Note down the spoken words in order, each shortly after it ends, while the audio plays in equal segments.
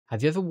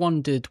Have you ever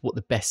wondered what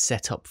the best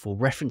setup for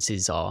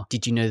references are?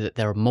 Did you know that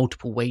there are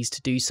multiple ways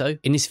to do so?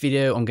 In this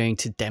video, I'm going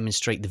to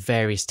demonstrate the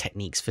various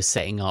techniques for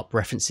setting up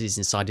references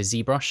inside of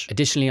ZBrush.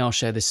 Additionally, I'll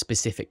share the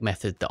specific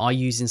method that I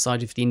use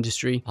inside of the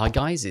industry. Hi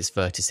guys, it's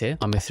Vertis here.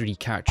 I'm a 3D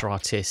character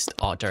artist,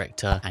 art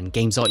director, and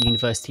Games Art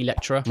University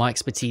lecturer. My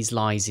expertise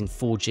lies in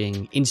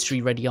forging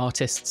industry-ready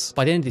artists.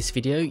 By the end of this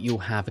video, you'll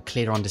have a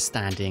clear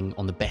understanding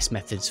on the best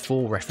methods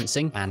for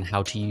referencing and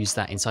how to use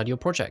that inside your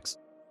projects.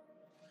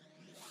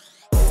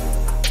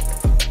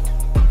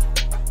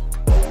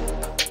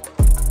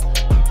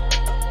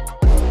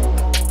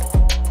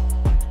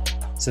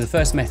 So the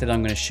first method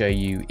I'm going to show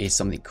you is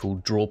something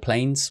called draw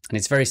planes, and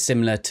it's very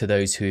similar to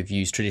those who have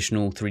used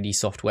traditional 3D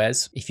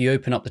softwares. If you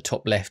open up the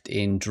top left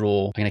in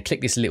draw, I'm going to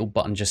click this little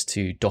button just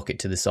to dock it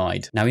to the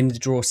side. Now in the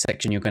draw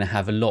section, you're going to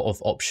have a lot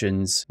of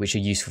options which are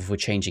useful for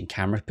changing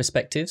camera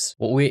perspectives.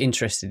 What we're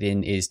interested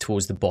in is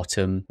towards the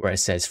bottom where it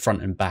says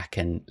front and back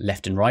and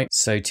left and right.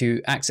 So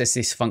to access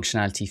this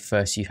functionality,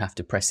 first you have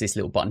to press this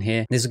little button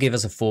here. This will give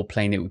us a floor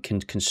plane that we can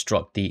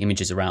construct the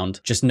images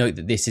around. Just note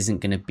that this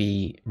isn't going to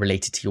be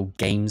related to your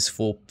game's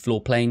floor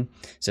plane,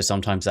 so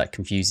sometimes that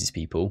confuses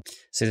people.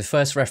 So the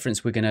first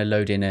reference, we're going to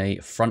load in a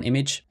front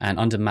image, and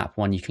under map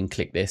 1 you can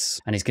click this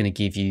and it's going to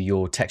give you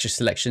your texture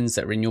selections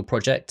that are in your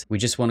project. We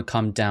just want to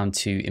come down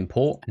to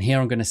import, and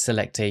here I'm going to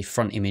select a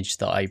front image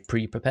that I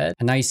pre-prepared,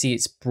 and now you see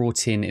it's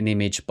brought in an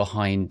image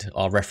behind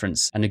our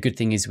reference. And the good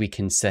thing is we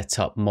can set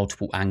up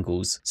multiple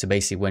angles, so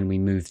basically when we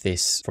move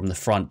this from the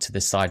front to the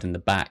side and the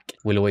back,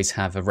 we'll always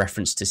have a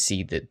reference to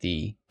see that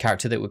the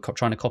character that we're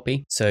trying to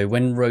copy. So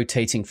when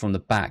rotating from the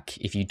back,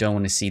 if you don't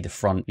want to see the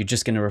front, you're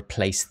just going to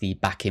replace the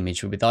back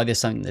image with either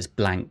something that's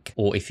blank,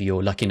 or if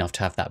you're lucky enough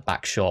to have that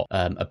back shot,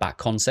 a back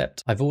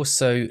concept. I've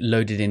also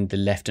loaded in the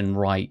left and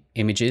right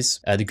images.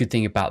 The good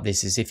thing about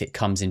this is if it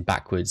comes in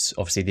backwards,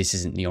 obviously this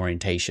isn't the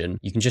orientation,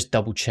 you can just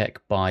double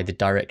check by the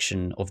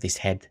direction of this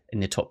head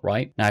in the top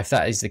right. Now if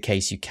that is the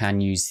case, you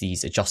can use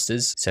these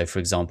adjusters, so for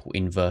example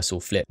inverse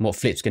or flip. And what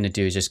flip's going to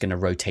do is just going to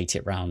rotate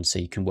it around so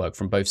you can work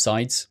from both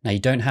sides. Now you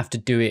don't have to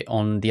do it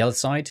on the other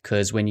side,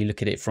 because when you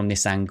look at it from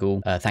this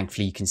angle,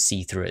 thankfully you can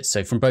see through it.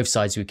 So from both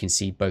sides we can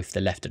see both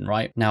the left and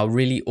right. Now a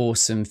really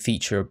awesome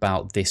feature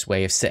about this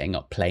way of setting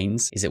up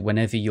planes is that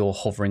whenever you're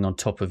hovering on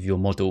top of your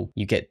model,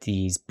 you get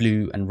these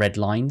blue and red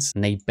lines,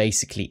 and they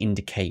basically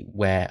indicate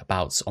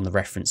whereabouts on the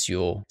reference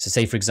you're. So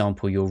say for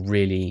example you're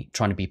really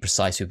trying to be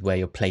precise with where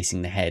you're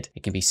placing the head,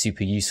 it can be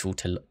super useful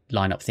to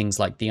line up things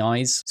like the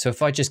eyes. So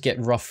if I just get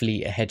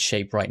roughly a head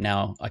shape right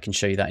now, I can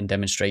show you that in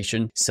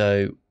demonstration.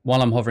 So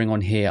while I'm hovering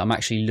on here, I'm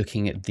actually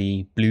looking at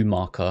the blue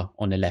marker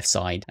on the left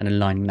side and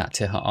aligning that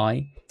to her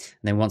eye.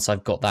 And then once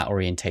I've got that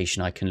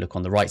orientation, I can look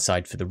on the right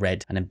side for the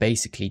red and then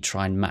basically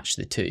try and match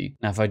the two.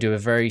 Now, if I do a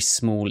very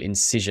small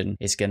incision,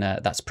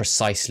 that's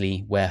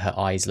precisely where her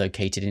eye is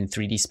located in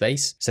 3D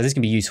space. So this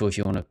can be useful if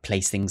you want to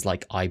place things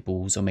like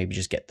eyeballs, or maybe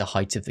just get the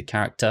height of the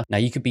character. Now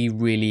you could be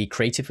really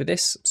creative with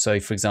this. So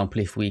for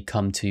example, if we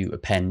come to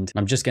append,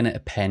 I'm just going to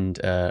append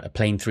a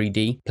plane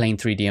 3D. Plane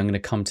 3D, I'm going to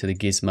come to the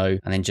gizmo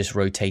and then just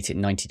rotate it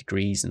 90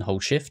 degrees and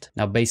hold shift.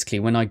 Now basically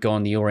when I go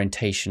on the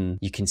orientation,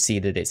 you can see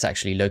that it's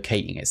actually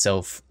locating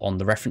itself on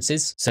the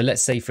references. So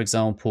let's say for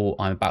example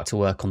I'm about to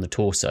work on the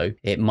torso,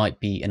 it might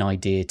be an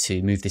idea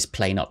to move this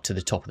plane up to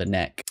the top of the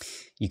neck.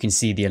 You can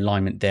see the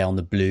alignment there on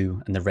the blue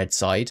and the red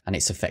side and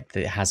its effect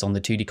that it has on the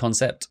 2D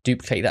concept.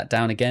 Duplicate that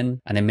down again,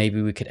 and then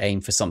maybe we could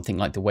aim for something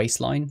like the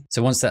waistline.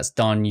 So once that's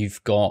done,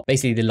 you've got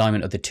basically the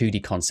alignment of the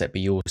 2D concept, but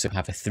you also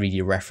have a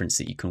 3D reference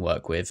that you can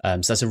work with. So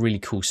that's a really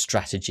cool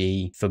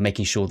strategy for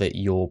making sure that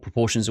your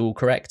proportions are all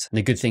correct. And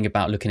the good thing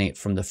about looking at it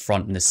from the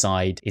front and the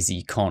side is that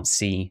you can't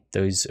see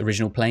those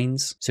original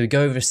planes. So we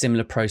go over a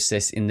similar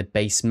process in the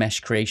base mesh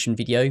creation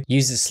video.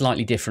 Use a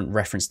slightly different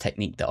reference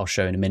technique that I'll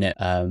show in a minute,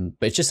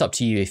 but it's just up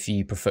to you if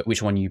you prefer,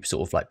 which one you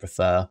sort of like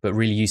prefer, but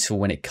really useful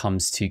when it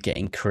comes to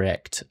getting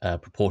correct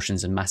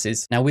proportions and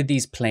masses. Now with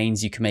these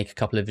planes, you can make a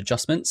couple of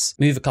adjustments,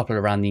 move a couple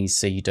around these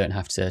so you don't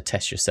have to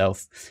test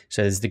yourself.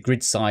 So there's the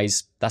grid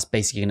size. That's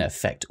basically going to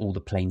affect all the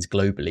planes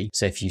globally.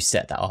 So if you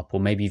set that up, or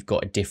maybe you've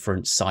got a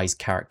different size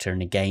character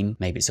in a game,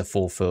 maybe it's a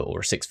 4 foot or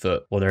a 6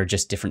 foot, or there are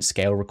just different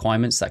scale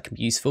requirements that can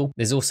be useful.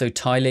 There's also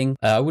tiling.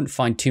 I wouldn't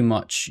find too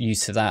much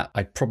use for that.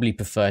 I'd probably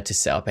prefer to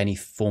set up any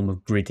form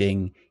of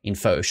gridding in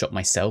Photoshop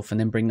myself and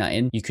then bring that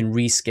in. You can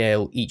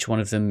rescale each one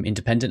of them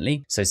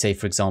independently. So say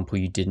for example,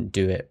 you didn't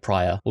do it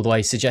prior, although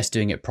I suggest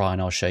doing it prior,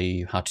 and I'll show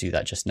you how to do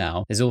that just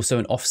now. There's also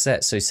an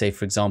offset. So say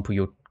for example,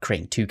 you're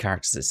creating 2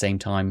 characters at the same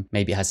time,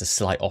 maybe it has a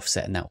slight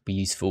offset, and that will be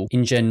useful.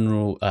 In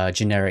general,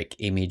 generic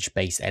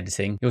image-based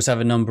editing. You also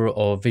have a number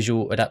of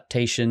visual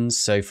adaptations.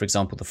 So for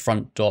example, the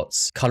front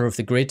dots, color of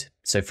the grid.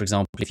 So for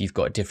example, if you've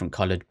got a different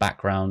colored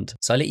background.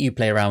 So I let you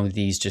play around with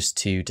these just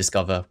to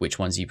discover which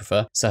ones you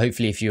prefer. So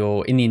hopefully if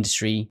you're in the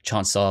industry,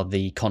 chances are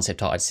the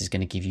concept artist is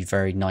going to give you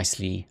very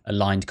nicely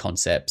aligned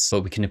concepts,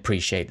 but we can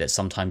appreciate that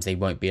sometimes they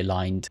won't be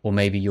aligned, or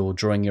maybe you're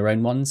drawing your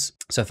own ones.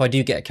 So if I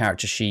do get a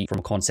character sheet from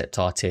a concept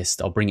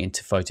artist, I'll bring it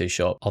into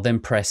Photoshop. I'll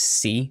then press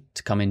C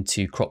to come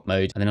into crop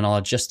mode, and then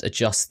I'll just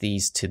adjust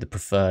these to the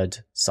preferred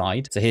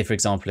side. So here, for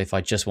example, if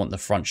I just want the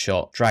front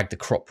shot, drag the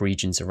crop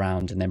regions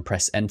around and then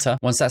press enter.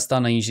 Once that's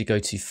done, I usually go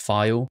to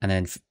file and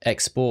then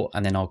export,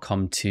 and then I'll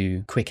come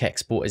to quick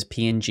export as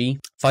PNG.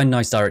 Find a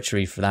nice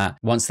directory for that.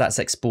 Once that's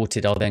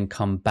exported, I'll then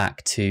come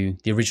back to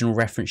the original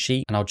reference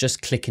sheet and I'll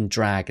just click and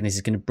drag, and this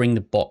is going to bring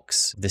the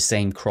box the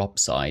same crop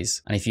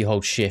size. And if you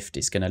hold shift,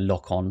 it's going to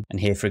lock on. And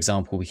here, for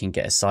example, we can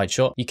get a side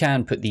shot. You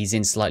can put these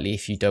in slightly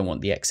if you don't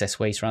want the excess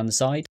weight around the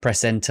side.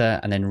 Press enter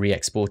and then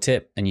re-export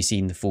it. And you see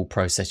in the full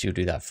process, you'll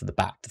do that for the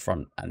back, the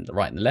front, and the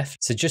right and the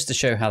left. So just to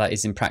show how that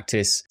is in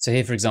practice. So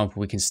here, for example,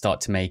 we can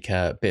start to make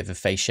a bit of a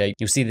face shape.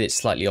 You'll see that it's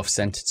slightly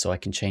off-centered, so I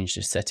can change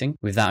the setting.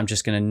 With that, I'm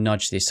just going to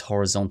nudge this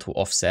horizontal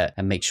offset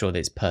and make sure that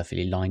it's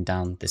perfectly lined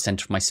down the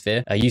center of my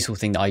sphere. A useful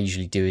thing that I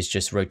usually do is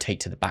just rotate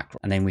to the back,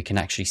 and then we can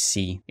actually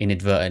see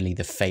inadvertently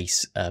the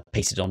face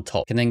pasted on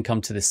top. You can then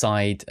come to the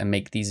side and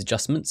make these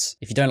adjustments.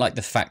 If you don't like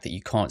the fact that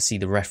you can't see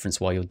the reference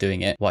while you're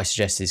doing it, what I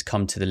suggest is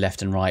come to the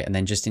left and right and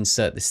then just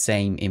insert the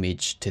same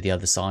image to the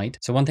other side.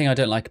 So one thing I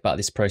don't like about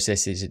this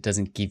process is it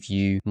doesn't give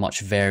you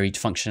much varied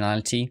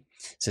functionality.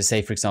 So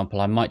say, for example,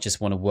 I might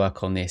just want to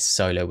work on this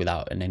solo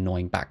without an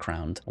annoying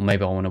background, or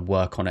maybe I want to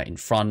work on it in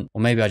front,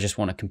 or maybe I just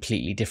want a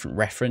completely different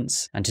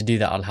reference. And to do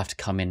that, I'll have to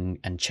come in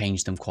and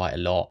change them quite a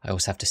lot. I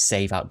also have to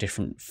save out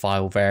different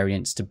file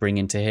variants to bring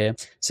into here.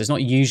 So it's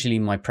not usually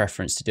my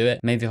preference to do it.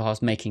 Maybe if I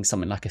was making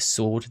something like a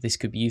sword, this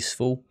could be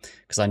useful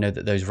because I know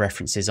that those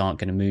references aren't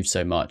going to move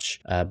so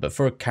much. But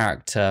for a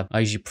character,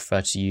 I usually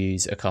prefer to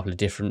use a couple of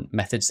different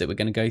methods that we're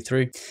going to go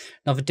through.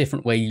 Another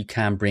different way you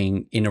can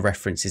bring in a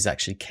reference is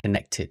actually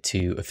connect it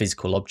to a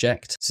physical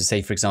object. So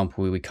say, for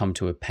example, we come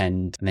to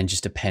append and then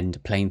just append a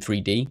plane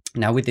 3D.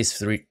 Now with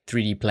this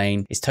 3D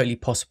plane, it's totally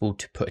possible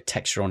to put a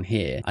texture on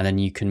here, and then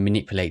you can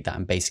manipulate that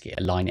and basically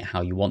align it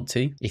how you want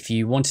to. If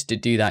you wanted to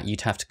do that,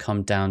 you'd have to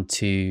come down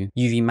to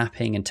UV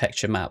mapping and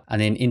texture map. And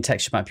then in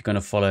texture map, you're going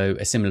to follow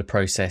a similar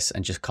process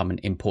and just come and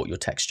import your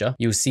texture.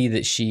 You'll see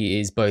that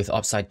she is both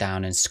upside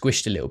down and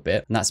squished a little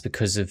bit. And that's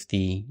because of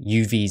the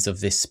UVs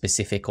of this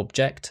specific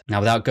object. Now,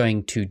 without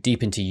going too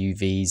deep into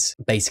UVs,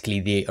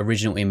 basically the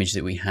original image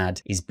that we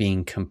had is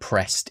being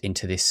compressed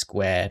into this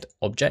squared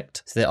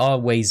object. So there are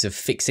ways of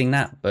fixing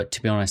that, but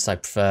to be honest, I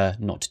prefer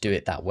not to do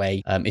it that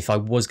way. If I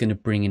was going to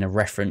bring in a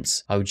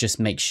reference, I would just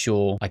make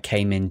sure I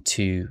came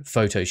into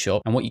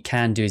Photoshop. And what you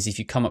can do is if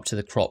you come up to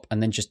the crop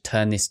and then just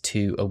turn this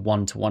to a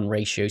 1:1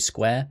 ratio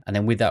square. And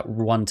then with that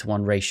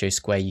 1:1 ratio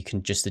square, you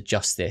can just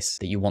adjust this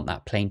that you want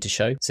that plane to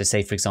show. So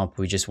say, for example,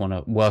 we just want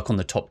to work on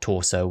the top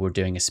torso. We're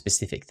doing a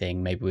specific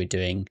thing. Maybe we're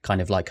doing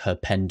kind of like her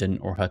pendant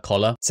or her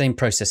collar. Same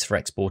process for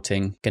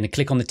exporting. Going to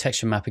click on the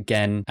texture map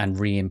again and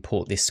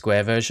re-import this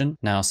square version.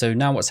 Now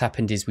what's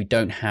happened is we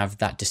don't have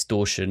that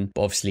distortion,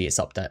 but obviously it's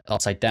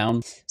upside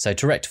down. So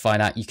to rectify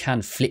that, you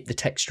can flip the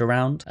texture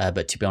around,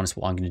 but to be honest,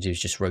 what I'm going to do is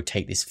just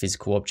rotate this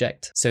physical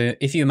object. So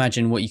if you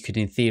imagine what you could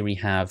in theory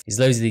have is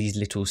loads of these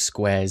little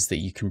squares that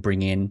you can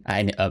bring in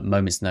at a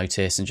moment's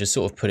notice and just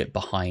sort of put it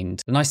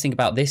behind. The nice thing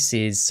about this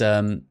is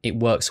it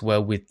works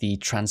well with the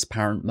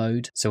transparent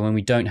mode. So when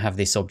we don't have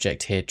this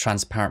object here,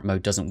 transparent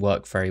mode doesn't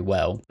work very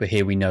well, but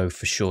here we know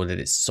for sure that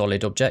it's a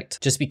solid object.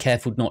 Just be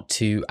careful not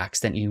to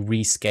accidentally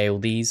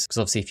rescale these, because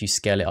obviously if you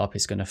scale it up,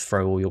 it's going to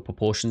throw all your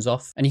proportions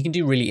off. And you can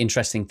do really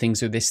interesting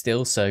things with this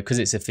still. So because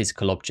it's a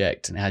physical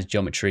object and it has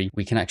geometry,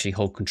 we can actually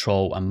hold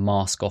control and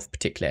mask off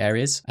particular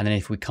areas. And then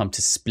if we come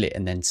to split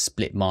and then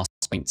split mask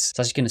points, it's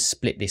actually going to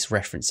split this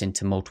reference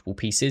into multiple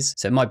pieces.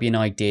 So it might be an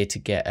idea to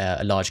get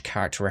a large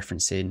character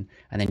reference in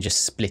and then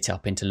just split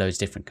up into loads of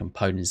different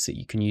components that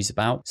you can use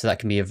about. So that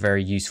can be a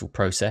very useful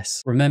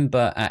process.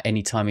 Remember, at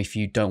any time, if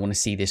you don't want to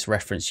see this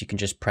reference, you can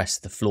just press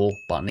the floor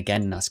button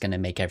again, and that's going to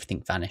make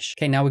everything vanish.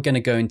 Okay, now we're going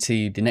to go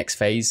into the next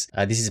phase.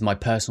 This is my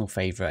personal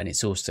favorite, and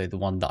it's also the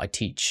one that I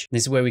teach.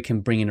 This is where we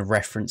can bring in a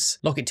reference,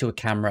 lock it to a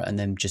camera, and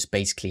then just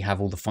basically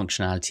have all the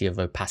functionality of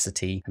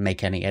opacity and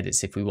make any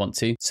edits if we want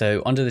to.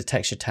 So under the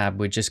texture tab,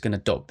 we're just going to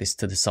dock this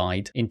to the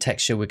side. In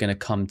texture, we're going to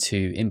come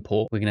to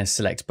import. We're going to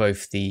select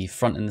both the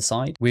front and the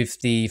side. With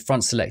the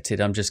front selected,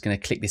 I'm just going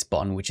to click this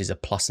button, which is a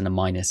plus and a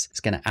minus. It's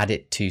going to add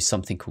it to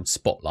something called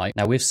Spotlight.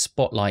 Now with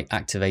Spotlight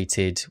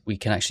activated, we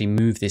can actually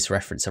move this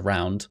reference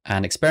around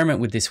and experiment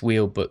with this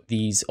wheel, but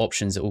these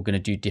options are all going to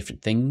do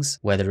different things,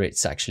 whether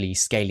it's actually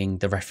scaling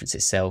the reference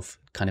itself,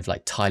 kind of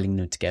like tiling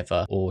them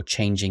together, or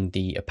changing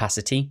the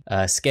opacity.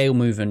 Scale,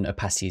 move, and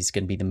opacity is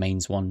going to be the main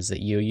ones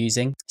that you're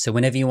using. So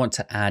whenever you want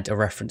to add a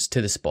reference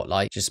to the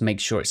spotlight, just make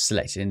sure it's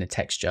selected in the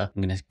texture.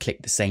 I'm going to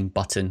click the same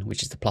button,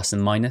 which is the plus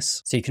and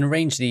minus. So you can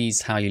arrange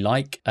these how you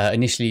like.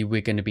 Initially,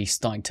 we're going to be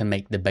starting to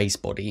make the base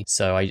body.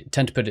 So I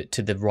tend to put it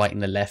to the right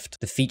and the left.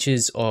 The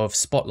features of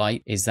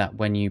Spotlight is that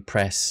when you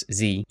press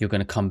Z, you're going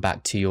to come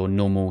back to your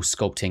normal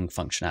sculpting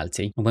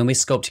functionality. And when we're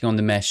sculpting on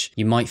the mesh,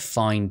 you might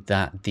find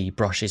that the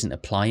brush isn't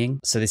applying.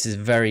 So this is a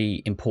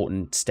very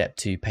important step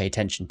to pay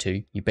attention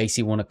to. You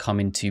basically want to come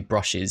into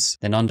brushes,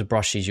 then under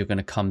brushes, you're going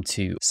to come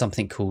to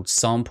something called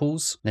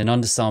samples. Then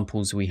under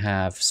samples, we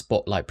have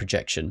spotlight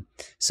projection.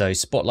 So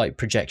spotlight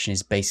projection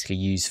is basically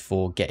used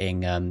for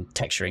getting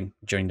texturing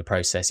during the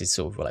process. It's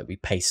sort of like we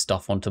paste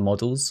stuff onto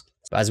models.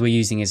 But as we're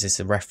using as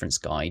a reference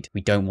guide,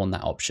 we don't want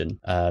that option.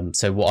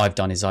 So what I've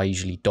done is I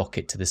usually dock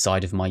it to the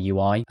side of my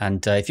UI.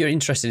 And if you're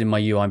interested in my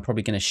UI, I'm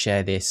probably going to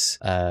share this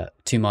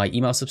to my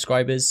email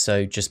subscribers.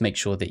 So just make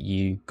sure that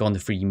you go on the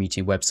Free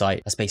Unity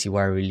website. That's basically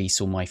where I release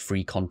all my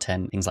free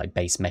content, things like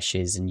base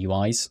meshes and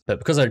UIs. But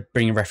because I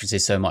bring in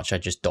references so much, I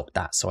just dock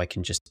that so I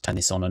can just turn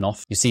this on and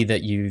off. You see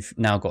that you've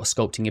now got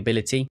sculpting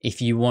ability.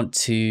 If you want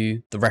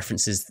to, the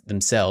references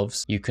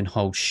themselves, you can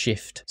hold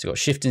Shift. So you've got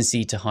Shift and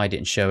Z to hide it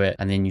and show it.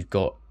 And then you've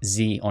got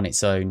Z on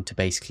its own to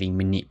basically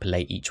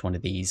manipulate each one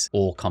of these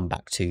or come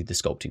back to the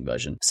sculpting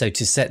version. So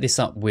to set this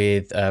up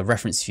with a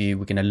reference view,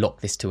 we're going to lock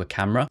this to a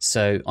camera.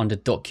 So under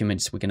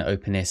documents, we're going to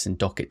open this and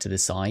dock it to the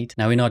side.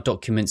 Now in our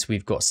documents,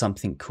 we've got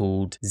something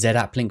called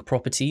ZAppLink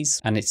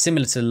properties, and it's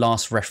similar to the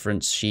last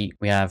reference sheet.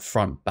 We have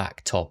front,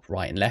 back, top,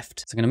 right, and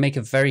left. So I'm going to make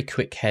a very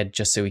quick head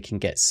just so we can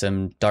get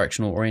some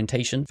directional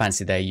orientation.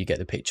 Fancy there, you get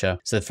the picture.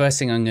 So the first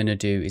thing I'm going to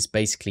do is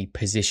basically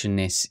position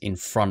this in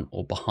front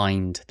or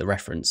behind the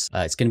reference.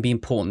 It's going to be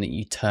important that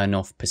you turn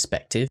off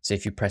perspective. So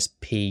if you press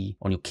P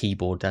on your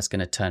keyboard, that's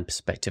going to turn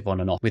perspective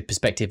on and off. With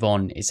perspective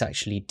on, it's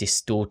actually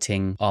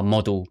distorting our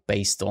model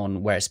based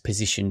on where it's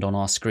positioned on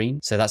our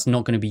screen. So that's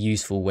not going to be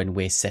useful when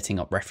we're setting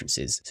up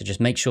references. So just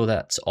make sure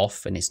that's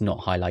off and it's not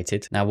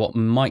highlighted. Now, what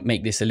might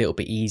make this a little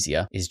bit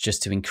easier is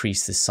just to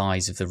increase the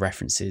size of the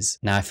references.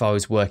 Now, if I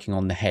was working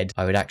on the head,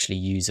 I would actually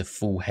use a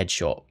full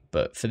headshot.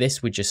 But for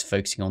this, we're just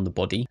focusing on the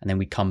body, and then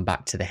we come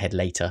back to the head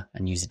later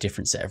and use a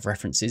different set of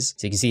references.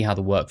 So you can see how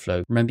the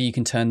workflow. Remember, you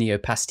can turn the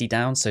opacity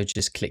down. So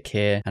just click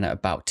here, and at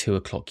about 2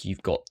 o'clock,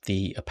 you've got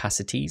the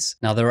opacities.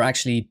 Now, there are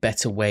actually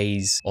better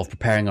ways of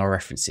preparing our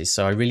references.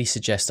 So I really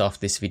suggest after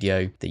this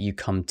video that you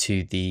come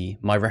to the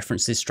My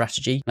References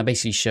strategy. I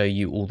basically show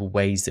you all the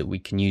ways that we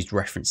can use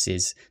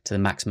references to the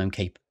maximum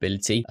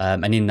capability.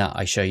 And in that,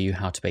 I show you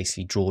how to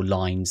basically draw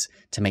lines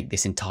to make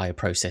this entire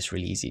process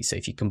really easy. So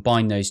if you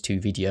combine those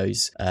two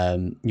videos,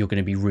 you're going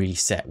to be really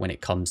set when it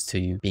comes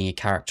to being a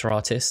character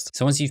artist.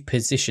 So once you've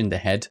positioned the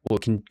head, what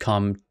we can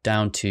come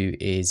down to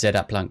is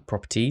ZAppLink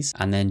properties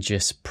and then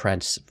just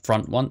press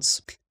front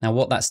once. Now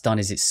what that's done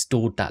is it's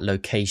stored that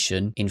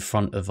location in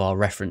front of our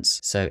reference.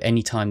 So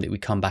anytime that we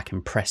come back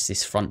and press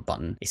this front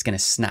button, it's going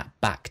to snap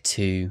back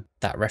to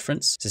that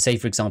reference. So say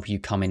for example, you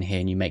come in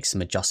here and you make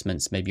some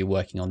adjustments, maybe you're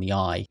working on the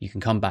eye, you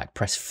can come back,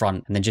 press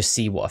front and then just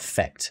see what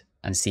effect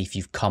and see if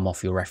you've come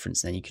off your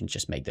reference, then you can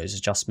just make those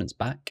adjustments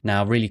back.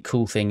 Now, really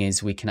cool thing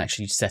is we can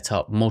actually set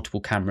up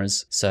multiple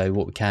cameras. So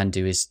what we can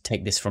do is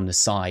take this from the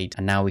side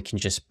and now we can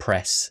just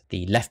press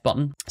the left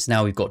button. So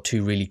now we've got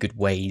two really good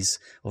ways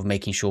of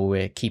making sure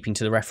we're keeping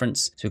to the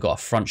reference. So we've got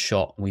a front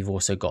shot and we've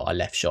also got a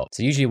left shot.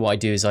 So usually what I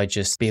do is I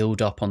just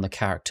build up on the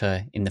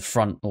character in the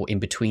front or in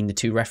between the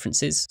two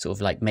references, sort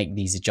of like make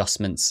these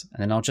adjustments.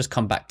 And then I'll just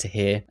come back to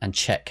here and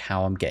check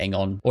how I'm getting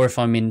on. Or if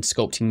I'm in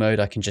sculpting mode,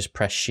 I can just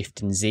press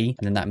Shift and Z,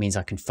 and then that means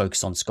I can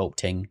focus on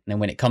sculpting. And then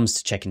when it comes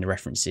to checking the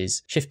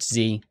references, Shift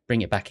Z,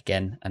 bring it back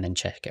again, and then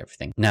check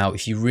everything. Now,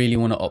 if you really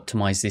want to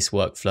optimize this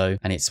workflow,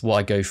 and it's what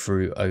I go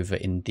through over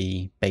in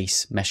the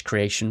base mesh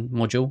creation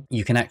module,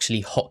 you can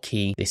actually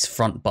hotkey this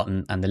front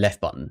button and the left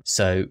button.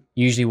 So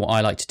usually what I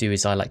like to do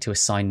is I like to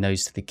assign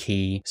those to the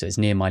key so it's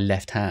near my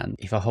left hand.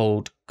 If I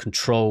hold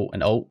Control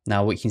and Alt,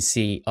 now what you can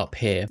see up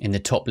here in the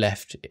top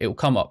left, it will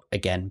come up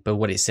again, but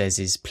what it says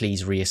is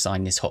please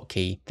reassign this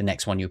hotkey. The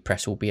next one you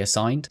press will be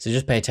assigned. So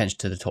just pay attention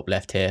to the top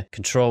left here.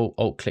 Control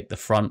Alt click the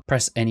front,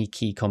 press any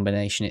key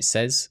combination it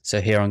says. So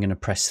here I'm going to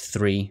press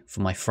 3 for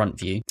my front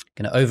view.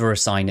 I'm going to over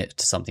assign it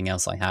to something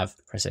else I have.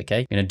 Press OK.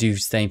 I'm going to do the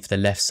same for the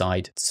left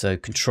side. So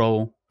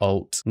Control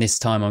Alt. This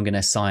time I'm going to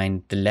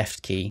assign the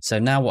left key. So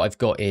now what I've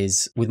got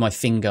is with my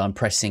finger, I'm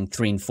pressing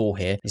 3 and 4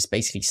 here. It's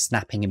basically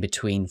snapping in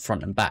between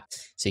front and back.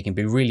 So you can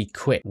be really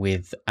quick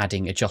with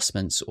adding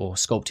adjustments or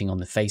sculpting on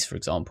the face, for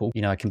example.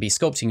 You know, I can be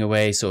sculpting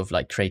away, sort of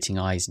like creating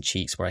eyes and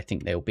cheeks where I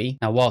think they'll be.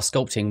 Now, while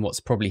sculpting, what's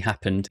probably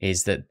happened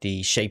is that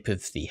the shape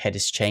of the head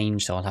has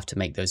changed. So I'll have to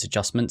make those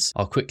adjustments.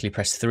 I'll quickly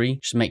press 3,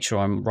 just make sure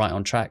I'm right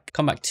on track.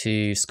 Come back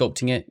to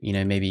sculpting it, you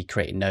know, maybe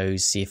create a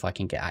nose, see if I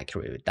can get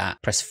accurate with that.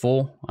 Press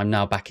 4. I'm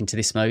now back into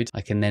this mode.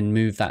 I can then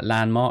move that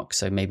landmark.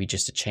 So maybe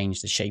just to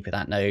change the shape of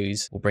that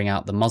nose or bring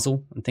out the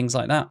muzzle and things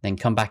like that. Then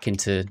come back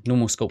into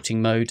normal sculpting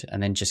mode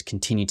and then just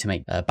continue to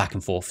make back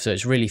and forth. So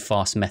it's really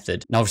fast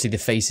method. Now, obviously the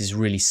face is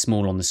really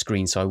small on the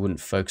screen, so I wouldn't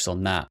focus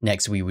on that.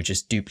 Next, we would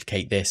just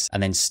duplicate this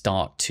and then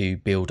start to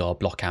build our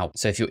block out.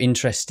 So if you're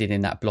interested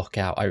in that block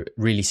out, I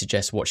really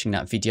suggest watching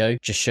that video.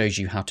 Just shows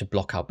you how to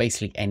block out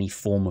basically any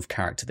form of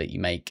character that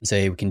you make. So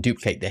we can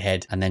duplicate the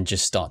head and then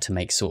just start to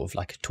make sort of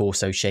like a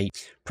torso shape.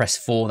 Press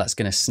 4, that's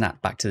going to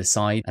snap back to the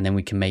side, and then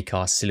we can make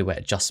our silhouette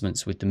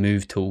adjustments with the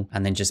move tool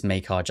and then just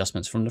make our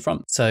adjustments from the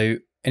front. So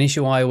An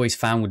issue I always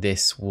found with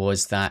this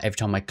was that every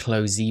time I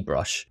close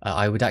ZBrush,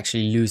 I would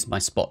actually lose my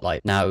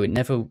spotlight. Now, it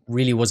never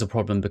really was a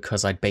problem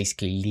because I'd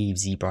basically leave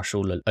ZBrush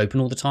all open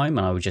all the time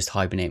and I would just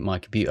hibernate my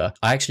computer.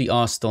 I actually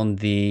asked on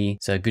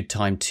so a good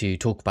time to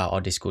talk about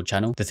our Discord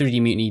channel. The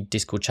 3D Mutiny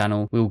Discord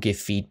channel will give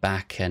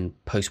feedback and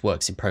post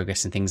works in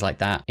progress and things like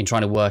that in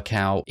trying to work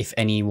out if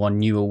anyone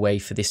knew a way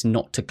for this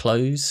not to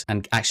close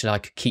and actually I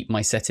could keep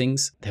my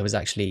settings. There was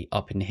actually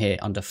up in here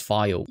under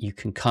File, you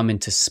can come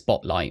into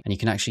Spotlight and you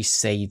can actually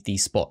save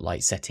these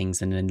Spotlight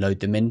settings and then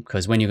load them in,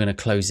 because when you're going to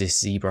close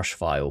this ZBrush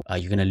file,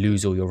 you're going to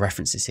lose all your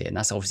references here, and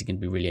that's obviously going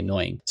to be really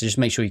annoying. So just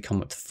make sure you come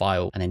up to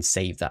File and then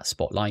save that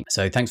Spotlight.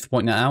 So thanks for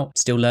pointing that out.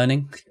 Still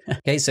learning.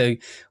 Okay, so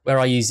where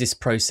I use this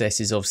process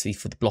is obviously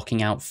for the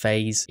blocking out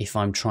phase, if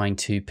I'm trying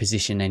to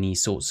position any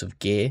sorts of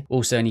gear,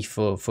 also only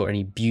for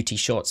any beauty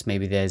shots.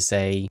 Maybe there's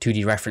a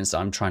 2D reference that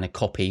I'm trying to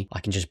copy, I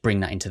can just bring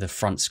that into the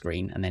front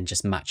screen and then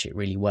just match it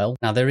really well.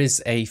 Now there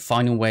is a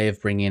final way of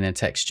bringing in a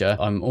texture.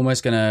 I'm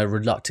almost going to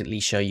reluctantly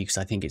show you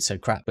because I think it's so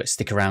crap, but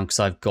stick around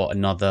because I've got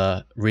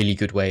another really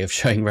good way of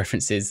showing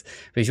references.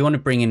 But if you want to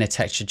bring in a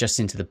texture just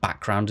into the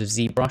background of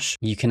ZBrush,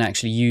 you can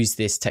actually use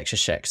this texture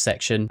check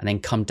section and then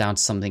come down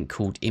to something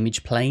called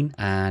image plane.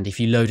 And if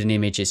you load an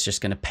image, it's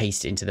just going to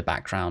paste it into the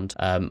background.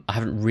 I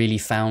haven't really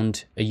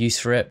found a use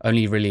for it,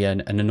 only really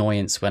an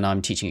annoyance when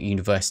I'm teaching at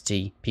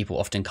university. People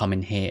often come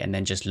in here and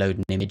then just load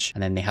an image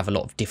and then they have a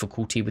lot of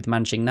difficulty with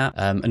managing that.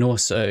 And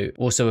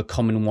also a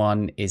common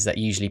one is that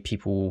usually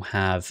people will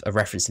have a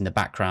reference in the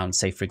background,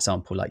 say for example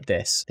like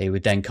this. They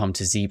would then come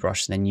to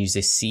ZBrush and then use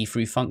this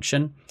see-through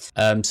function.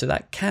 So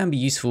that can be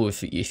useful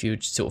if you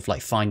sort of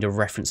like find a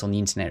reference on the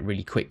internet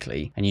really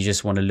quickly and you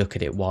just want to look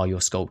at it while you're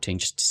sculpting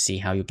just to see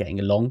how you're getting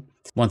along.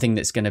 One thing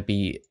that's going to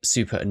be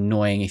super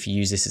annoying if you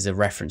use this as a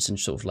reference and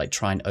sort of like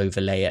try and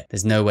overlay it,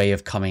 there's no way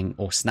of coming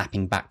or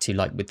snapping back to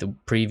like with the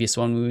previous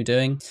one we were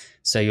doing.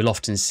 So you'll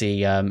often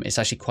see it's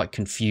actually quite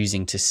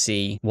confusing to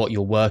see what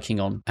you're working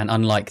on. And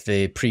unlike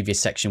the previous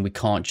section, we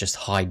can't just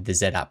hide the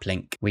ZApp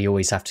link. We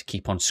always have to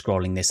keep on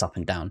scrolling this up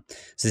and down.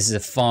 So this is a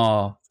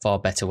far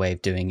better way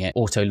of doing it.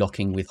 Auto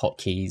locking with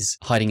hotkeys,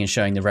 hiding and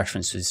showing the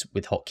references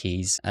with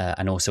hotkeys,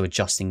 and also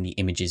adjusting the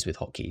images with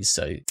hotkeys.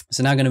 So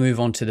now I'm going to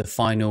move on to the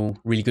final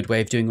really good way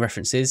of doing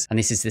references. And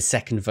this is the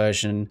second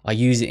version. I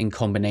use it in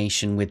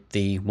combination with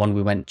the one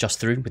we went just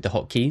through with the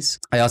hotkeys.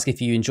 I ask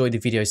if you enjoyed the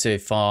video so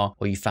far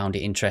or you found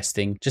it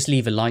interesting, just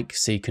leave a like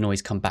so you can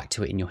always come back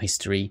to it in your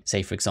history.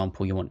 Say for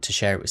example, you want to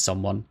share it with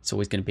someone. It's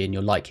always going to be in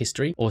your like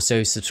history.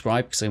 Also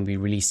subscribe because I'm going to be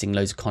releasing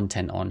loads of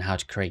content on how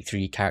to create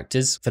 3D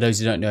characters. For those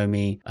who don't know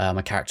me, I'm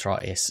a character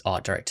artist,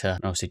 art director,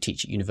 and I also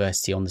teach at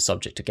university on the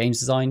subject of games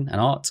design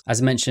and art.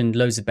 As I mentioned,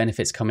 loads of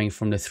benefits coming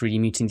from the 3D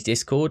Mutiny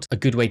Discord. A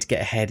good way to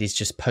get ahead is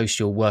just post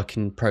your work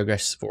in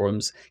progress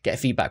forums, get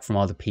feedback from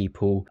other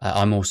people.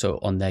 I'm also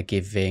on there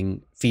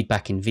giving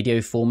feedback in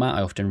video format.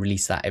 I often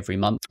release that every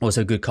month.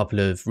 Also a good couple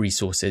of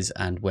resources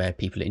and where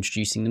people are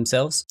introducing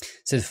themselves.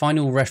 So the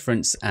final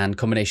reference and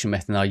combination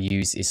method I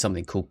use is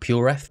something called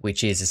Pureref,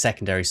 which is a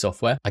secondary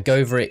software. I go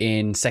over it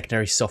in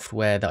secondary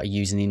software that I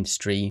use in the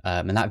industry,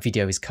 and that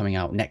video is coming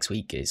out next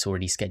week. It's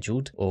already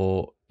scheduled,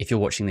 or if you're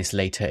watching this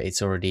later,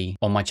 it's already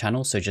on my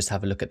channel, so just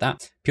have a look at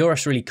that.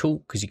 Pureref's really cool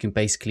because you can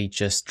basically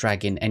just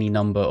drag in any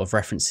number of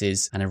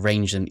references and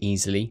arrange them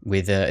easily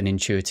with an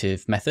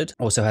intuitive method.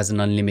 Also has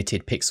an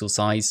unlimited pixel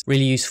size.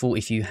 Really useful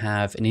if you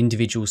have an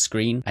individual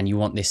screen and you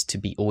want this to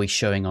be always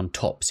showing on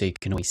top so you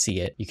can always see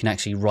it. You can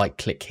actually right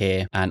click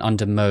here, and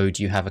under mode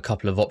you have a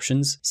couple of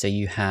options. So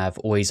you have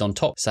always on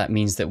top. So that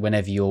means that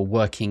whenever you're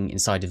working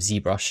inside of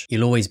ZBrush,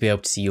 you'll always be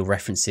able to see your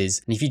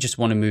references. And if you just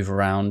want to move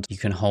around, you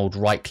can hold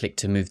right click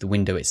to move the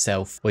window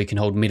itself, or you can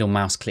hold middle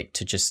mouse click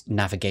to just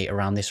navigate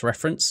around this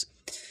reference.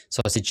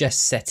 So I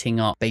suggest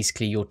setting up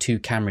basically your two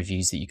camera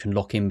views that you can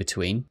lock in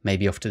between,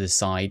 maybe off to the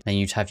side. Then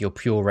you'd have your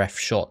Pureref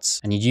shots,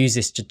 and you'd use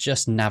this to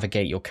just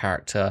navigate your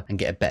character and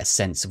get a better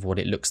sense of what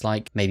it looks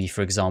like. Maybe,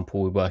 for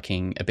example, we're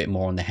working a bit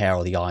more on the hair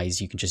or the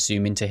eyes. You can just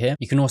zoom into here.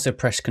 You can also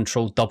press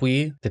Ctrl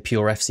W, the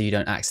Pureref, so you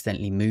don't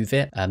accidentally move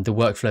it. The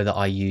workflow that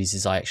I use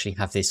is I actually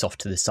have this off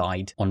to the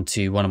side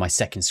onto one of my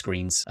second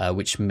screens,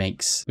 which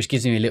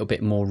gives me a little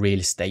bit more real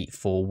estate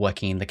for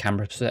working in the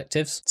camera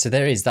perspectives. So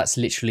that's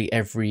literally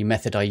every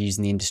method I use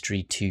in the industry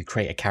to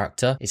create a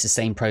character. It's the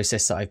same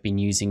process that I've been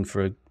using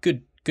for a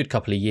good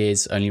couple of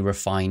years, only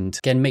refined.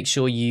 Again, make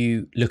sure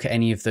you look at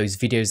any of those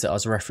videos that I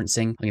was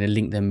referencing. I'm going to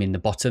link them in the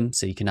bottom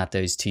so you can add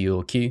those to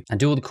your queue and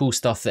do all the cool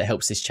stuff that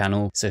helps this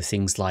channel. So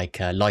things like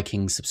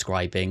liking,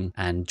 subscribing,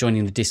 and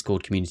joining the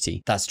Discord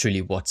community. That's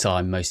truly what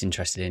I'm most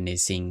interested in,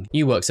 is seeing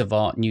new works of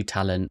art, new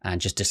talent,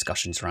 and just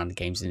discussions around the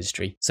games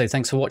industry. So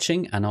thanks for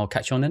watching, and I'll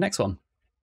catch you on the next one.